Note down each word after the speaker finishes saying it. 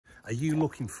Are you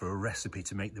looking for a recipe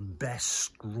to make the best,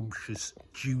 scrumptious,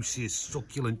 juiciest,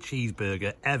 succulent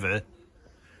cheeseburger ever?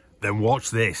 Then watch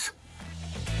this.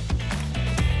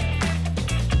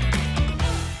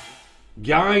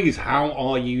 Guys, how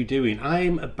are you doing?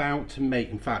 I'm about to make,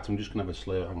 in fact, I'm just going to have a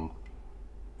slurp. Hang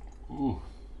on.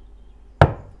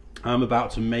 I'm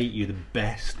about to make you the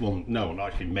best, well, no,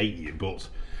 not actually make you, but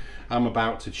I'm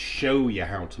about to show you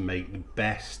how to make the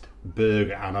best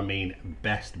burger, and I mean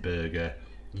best burger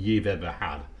you've ever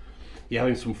had. You're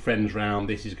having some friends round,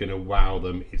 this is going to wow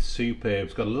them. It's superb.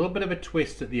 It's got a little bit of a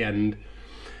twist at the end,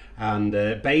 and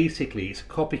basically it's a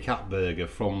copycat burger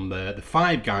from the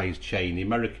Five Guys chain, the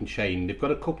American chain. They've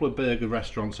got a couple of burger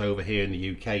restaurants over here in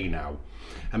the UK now,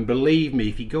 and believe me,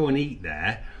 if you go and eat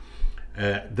there,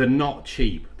 they're not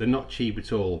cheap. They're not cheap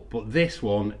at all. But this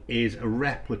one is a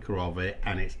replica of it,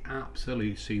 and it's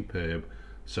absolutely superb.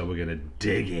 So we're going to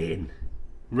dig in.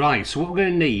 Right, so what we're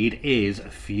going to need is a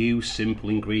few simple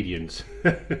ingredients.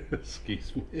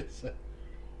 Excuse me a sec.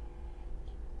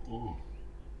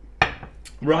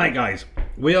 Right, guys,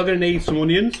 we are going to need some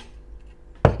onions,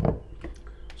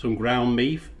 some ground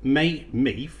beef. Make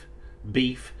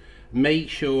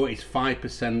sure it's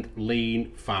 5%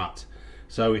 lean fat.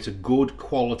 So it's a good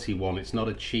quality one, it's not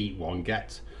a cheap one.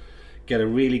 Get a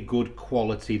really good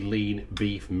quality lean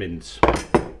beef mince.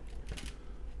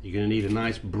 You're going to need a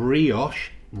nice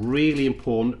brioche, really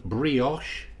important,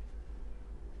 brioche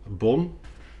bun.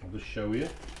 I'll just show you.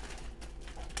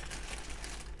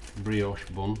 Brioche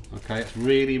bun, okay, it's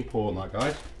really important,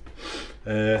 that,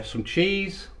 guys. Some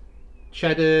cheese,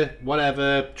 cheddar,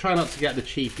 whatever. Try not to get the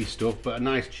cheapy stuff, but a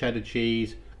nice cheddar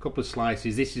cheese, a couple of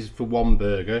slices. This is for one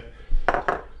burger.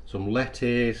 Some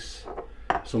lettuce,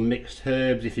 some mixed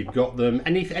herbs if you've got them.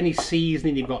 Any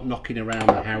seasoning you've got knocking around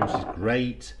the house is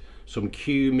great. Some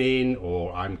cumin,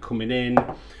 or I'm coming in.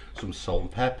 Some salt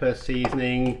and pepper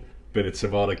seasoning. Bit of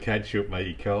tomato ketchup, mate.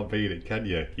 You can't beat it, can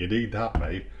you? You need that,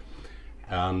 mate.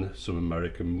 And some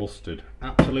American mustard.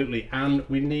 Absolutely. And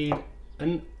we need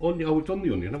an onion. Oh, we've done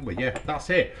the onion, haven't we? Yeah, that's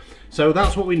it. So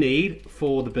that's what we need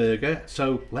for the burger.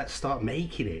 So let's start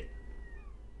making it.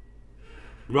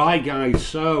 Right, guys,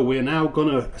 so we're now going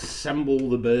to assemble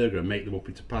the burger and make them up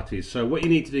into patties. So what you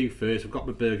need to do first, I've got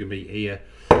my burger meat here,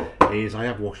 is I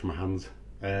have washed my hands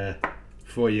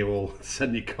before you all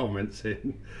send your comments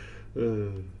in.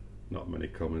 Not many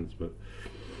comments, but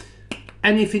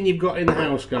anything you've got in the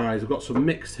house, guys. I've got some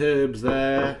mixed herbs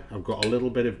there. I've got a little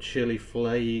bit of chili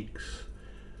flakes.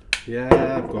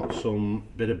 Yeah, I've got some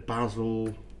bit of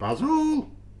basil. Basil?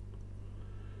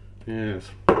 Yes,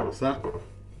 what's that?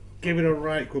 Give it a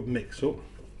right good mix up.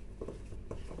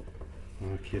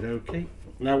 Okie dokie.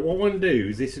 Now what I want to do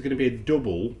is, this is going to be a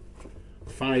double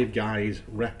Five Guys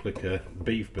replica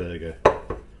beef burger.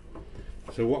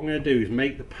 So what I'm going to do is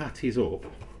make the patties up,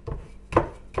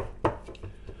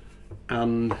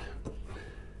 and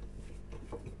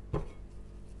I'm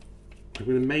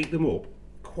going to make them up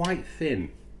quite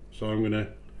thin. So I'm going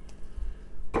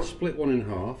to split one in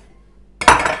half,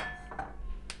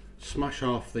 smash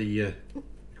off the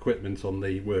equipment on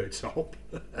the worktop.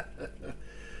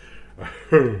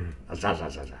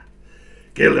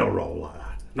 Get a little roll like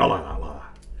that, not like that, like that.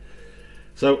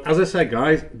 So as I said,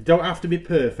 guys, you don't have to be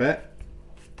perfect,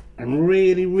 and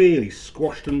really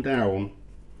squash them down,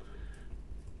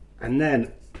 and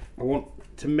then I want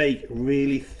to make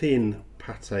really thin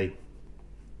pate,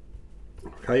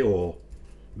 okay, or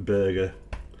burger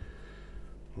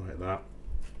like that.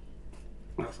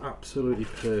 That's absolutely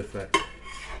perfect,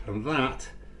 and that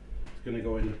going to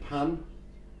go in the pan,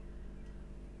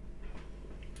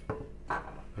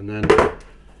 and then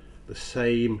the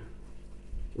same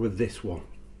with this one.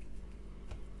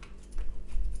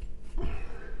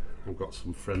 I've got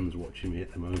some friends watching me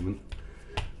at the moment.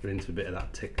 They're into a bit of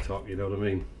that TikTok, you know what I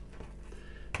mean?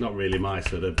 Not really my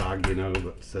sort of bag, you know,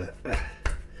 but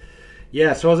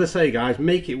yeah, so as I say, guys,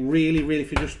 make it really,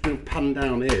 if you just pan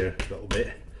down here a little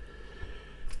bit.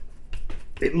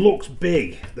 It looks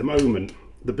big at the moment.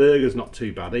 The burger's not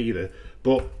too bad either,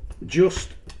 but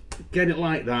just get it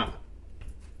like that,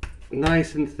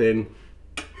 nice and thin,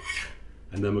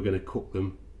 and then we're going to cook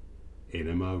them in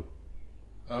a mo.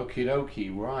 Okie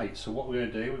dokie, right, so what we're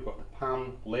going to do, we've got the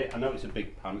pan lit. I know it's a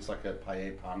big pan, it's like a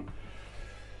paella pan.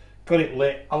 Got it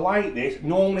lit. I like this.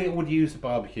 Normally I would use the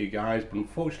barbecue, guys, but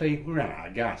unfortunately we ran out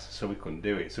of gas, so we couldn't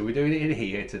do it. So we're doing it in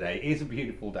here today. It is a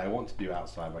beautiful day. I want to do it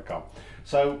outside, but I can't.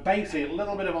 So basically a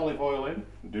little bit of olive oil in,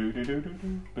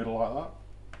 bit like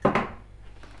that.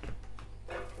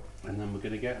 And then we're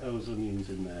going to get those onions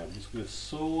in there. We're just going to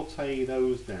saute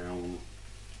those down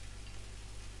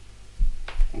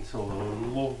until they're a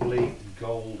lovely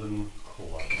golden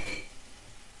colour.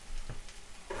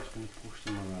 just going to push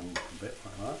them around a bit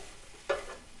like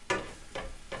that.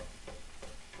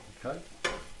 Okay.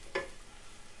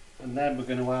 And then we're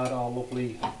going to add our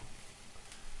lovely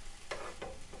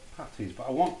patties. But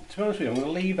I want, to be honest with you, I'm going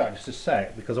to leave that just a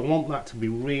sec because I want that to be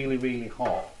really, really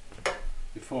hot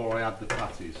before I add the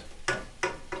patties.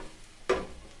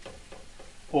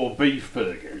 Or beef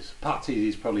burgers.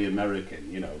 Patties is probably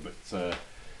American, you know, but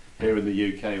here in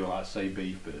the UK we like to say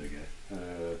beef burger.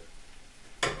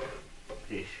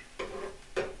 Ish.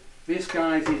 This,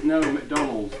 guys, is no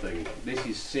McDonald's thing. This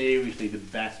is seriously the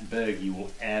best burger you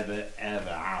will ever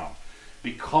have.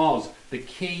 Because the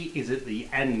key is at the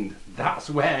end. That's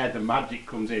where the magic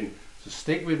comes in. So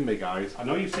stick with me, guys. I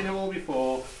know you've seen it all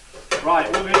before.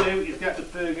 Right, what we're going to do is get the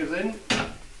burgers in.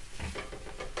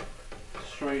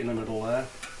 Straight in the middle there.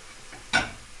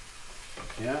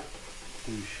 Yeah.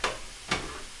 Push.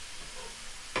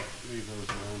 Move those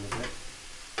around a bit.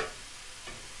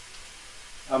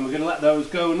 And we're going to let those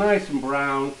go nice and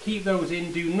brown. Keep those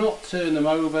in, do not turn them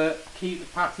over. Keep the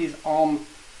patties on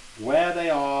where they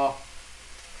are.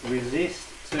 Resist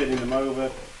turning them over.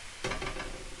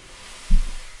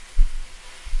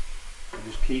 And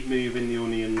just keep moving the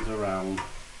onions around.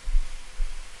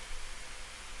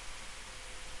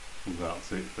 And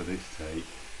that's it for this take.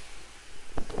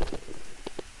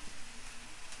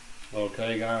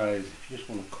 Okay, guys, if you just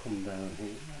want to come down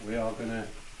here, we are going to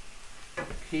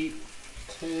keep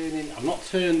turning. I've not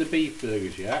turned the beef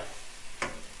burgers yet.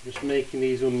 Just making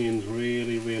these onions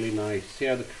really, really nice. See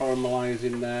how they're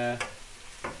caramelizing there?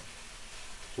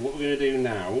 So what we're going to do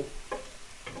now,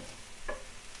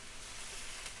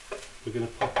 we're going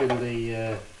to pop in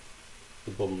the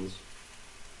buns.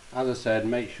 As I said,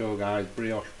 make sure, guys,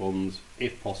 brioche buns,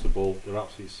 if possible. They're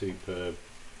absolutely superb.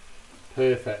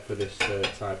 Perfect for this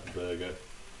type of burger.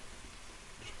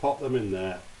 Just pop them in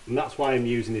there. And that's why I'm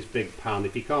using this big pan.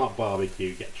 If you can't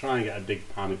barbecue, try and get a big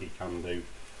pan if you can do.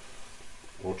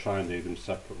 Or try and do them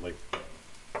separately.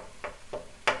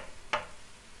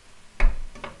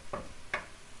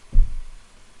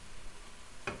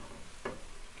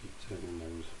 Keep turning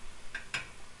those.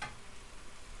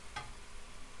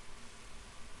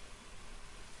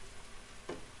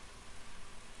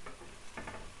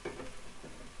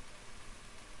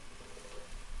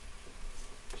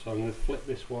 So I'm going to flip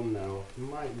this one now. I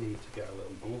might need to get a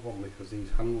little glove on because these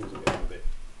handles are getting a bit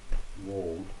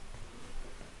warm.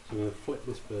 So I'm going to flip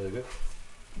this burger.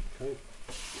 Okay.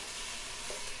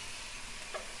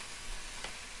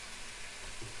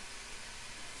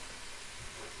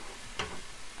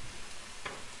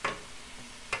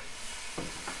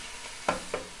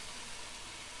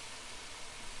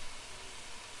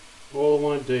 All I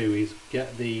want to do is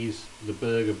get the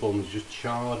burger buns just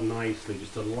charred nicely,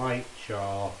 just a light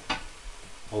char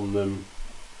on them.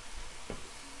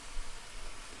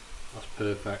 That's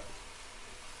perfect.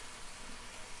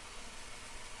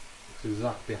 That's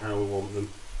exactly how we want them.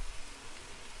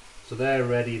 So they're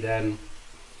ready then.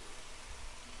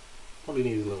 Probably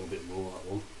needs a little bit more, that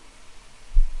one.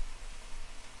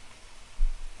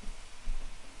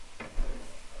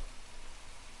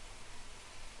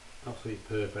 Absolutely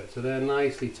perfect. So they're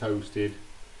nicely toasted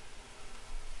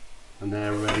and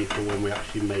they're ready for when we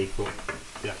actually make up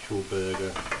the actual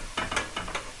burger.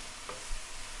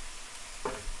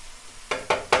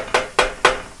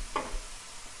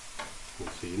 We'll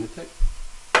see you in a tick.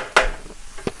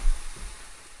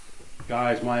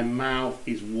 Guys, my mouth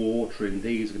is watering.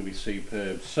 These are going to be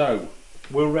superb. So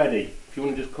we're ready. If you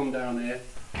want to just come down here,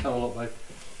 have a look, babe.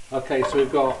 Okay, so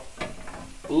we've got,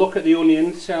 look at the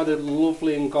onions, see how they're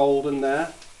lovely and golden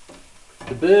there.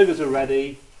 The burgers are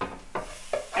ready.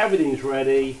 Everything's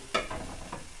ready.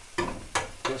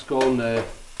 Let's go and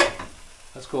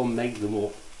make them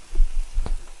up.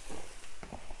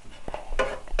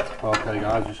 Okay,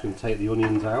 guys, just going to take the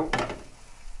onions out.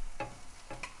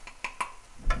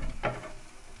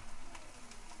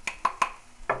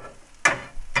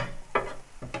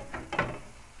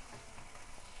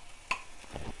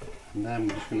 And then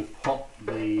we're just going to pop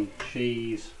the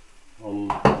cheese on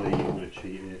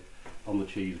the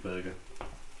cheeseburger.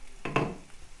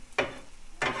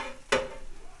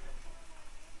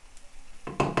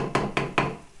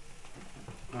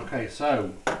 Okay,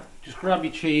 so just grab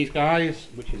your cheese, guys,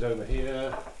 which is over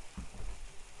here.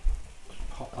 Just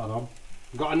pop that on.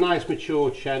 I've got a nice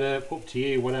mature cheddar, up to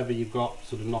you, whatever you've got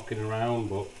sort of knocking around.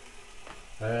 But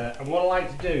and what I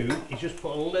like to do is just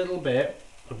put a little bit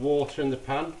of water in the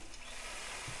pan.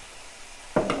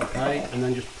 Okay, and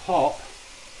then just pop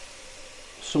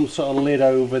some sort of lid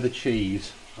over the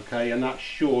cheese. Okay, and that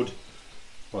should,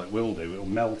 well, it will do, it'll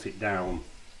melt it down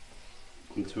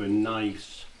into a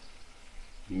nice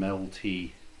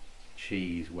melty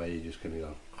cheese where you're just going to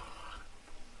go,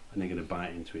 and you're going to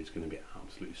bite into it. It's going to be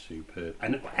absolutely superb.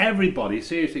 And everybody,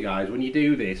 seriously guys, when you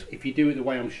do this, if you do it the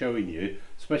way I'm showing you,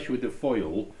 especially with the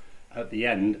foil at the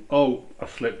end, oh, I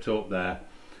slipped up there.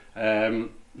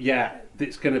 Yeah,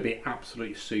 it's going to be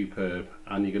absolutely superb,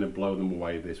 and you're going to blow them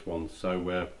away with this one. So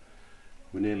we're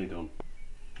nearly done.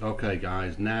 Okay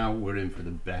guys, now we're in for the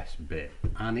best bit,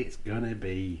 and it's going to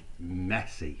be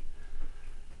messy,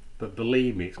 but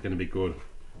believe me, it's going to be good.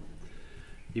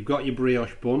 You've got your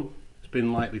brioche bun. It's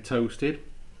been lightly toasted.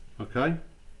 Okay,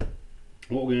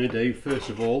 what we're going to do first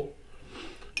of all,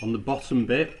 on the bottom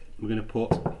bit we're going to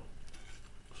put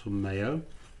some mayo.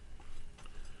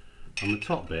 On the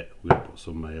top bit we're going to put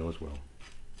some mayo as well.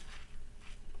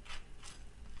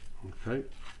 Okay,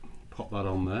 pop that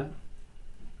on there.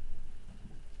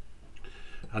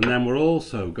 And then we're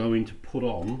also going to put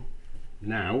on,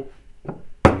 now, move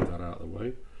that out of the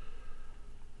way,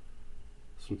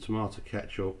 some tomato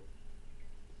ketchup,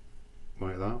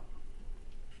 like that.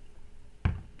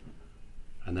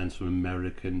 And then some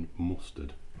American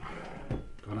mustard.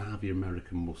 Gotta have your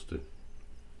American mustard.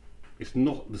 It's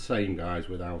not the same, guys,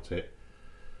 without it.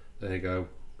 There you go.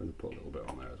 I'm going to put a little bit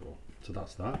on there as well. So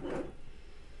that's that.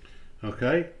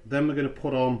 Okay, then we're going to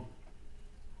put on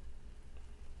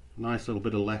a nice little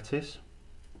bit of lettuce.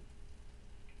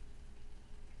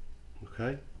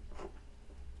 Okay.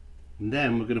 And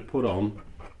then we're going to put on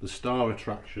the star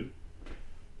attraction,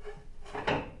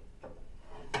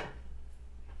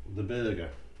 the burger.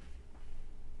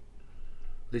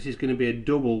 This is going to be a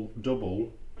double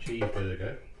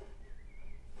cheeseburger.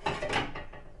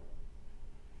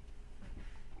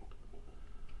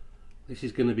 This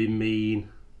is going to be mean,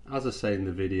 as I say in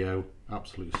the video,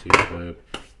 absolutely superb.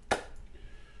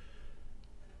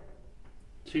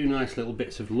 Two nice little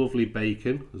bits of lovely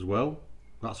bacon as well.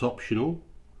 That's optional,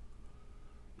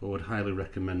 but I would highly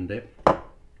recommend it.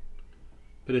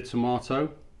 Bit of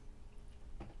tomato.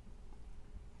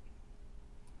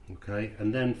 Okay,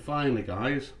 and then finally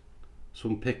guys,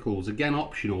 some pickles. Again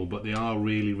optional, but they are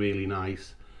really, really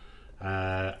nice.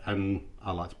 And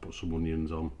I like to put some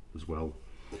onions on as well.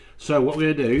 So what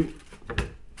we're going to do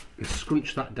is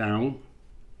scrunch that down.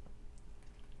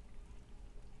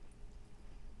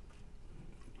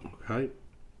 Okay.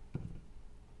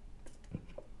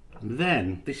 And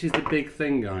then, this is the big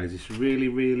thing guys, it's really,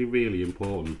 really, really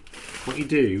important. What you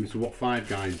do is what Five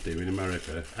Guys do in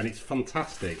America, and it's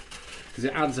fantastic because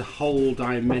it adds a whole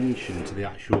dimension to the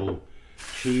actual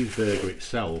cheeseburger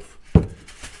itself.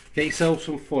 Get yourself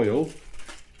some foil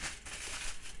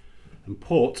and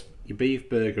put your beef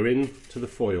burger into the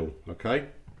foil, okay?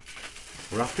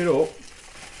 Wrap it up.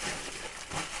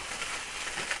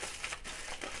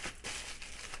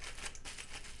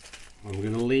 I'm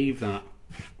going to leave that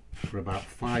for about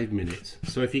 5 minutes.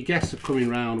 So if your guests are coming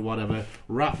round, whatever,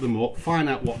 wrap them up, find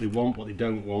out what they want, what they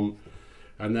don't want,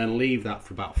 and then leave that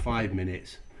for about 5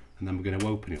 minutes, and then we're going to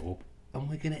open it up and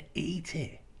we're going to eat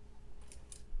it.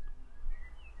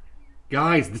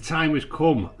 Guys, the time has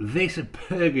come. This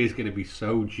burger is going to be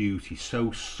so juicy,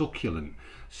 so succulent.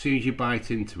 As soon as you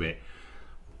bite into it,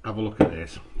 have a look at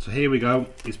this. So here we go.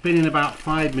 It's been in about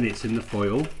 5 minutes in the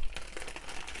foil.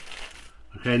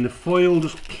 Okay, and the foil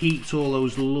just keeps all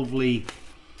those lovely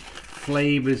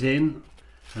flavours in.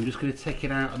 I'm just going to take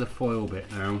it out of the foil bit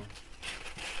now.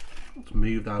 Let's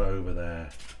move that over there.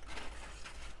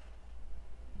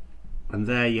 And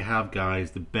there you have,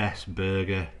 guys, the best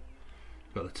burger.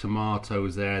 You've got the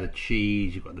tomatoes there, the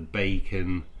cheese, you've got the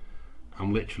bacon.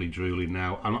 I'm literally drooling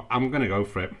now. I'm going to go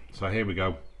for it. So here we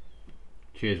go.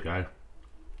 Cheers, guys.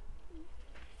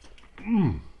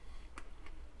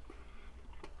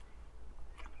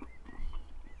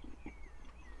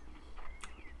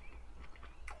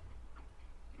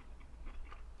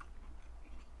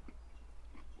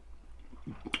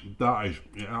 That is,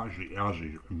 it actually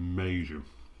is amazing.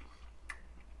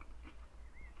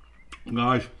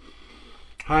 Guys,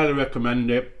 highly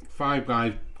recommend it. Five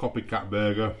Guys Copycat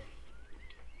Burger.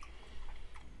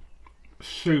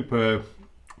 Superb.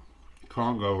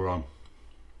 Can't go wrong.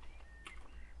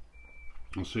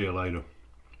 I'll see you later.